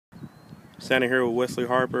Standing here with Wesley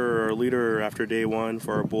Harper, our leader after day one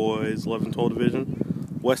for our boys 11-12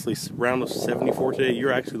 division. Wesley, round of 74 today.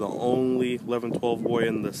 You're actually the only 11-12 boy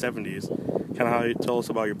in the 70s. Kind of how you tell us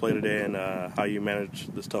about your play today and how you manage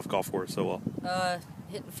this tough golf course so well.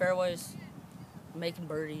 Hitting fairways, making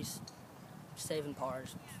birdies, saving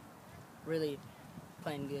pars. Really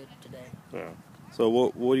playing good today. Yeah. So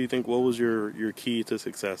what do you think? What was your key to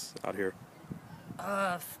success out here?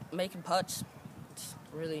 Making putts. It's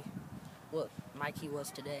really what my key was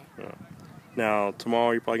today. Yeah. Now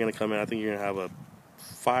tomorrow you're probably going to come in. I think you're going to have a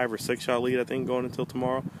 5 or 6 shot lead. I think going until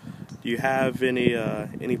tomorrow. Do you have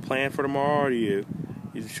any plan for tomorrow, or do you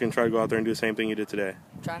just going to try to go out there and do the same thing you did today?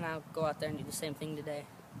 I'm trying to go out there and do the same thing today.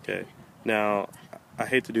 Okay. Now I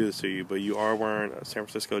hate to do this to you, but you are wearing a San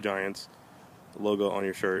Francisco Giants logo on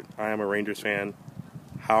your shirt. I am a Rangers fan.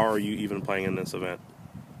 How are you even playing in this event?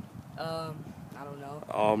 I don't know.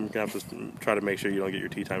 I'm going to have to try to make sure you don't get your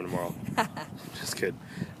tee time tomorrow. Just kidding.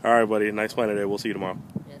 All right, buddy. Nice playing today. We'll see you tomorrow.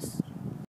 Yes.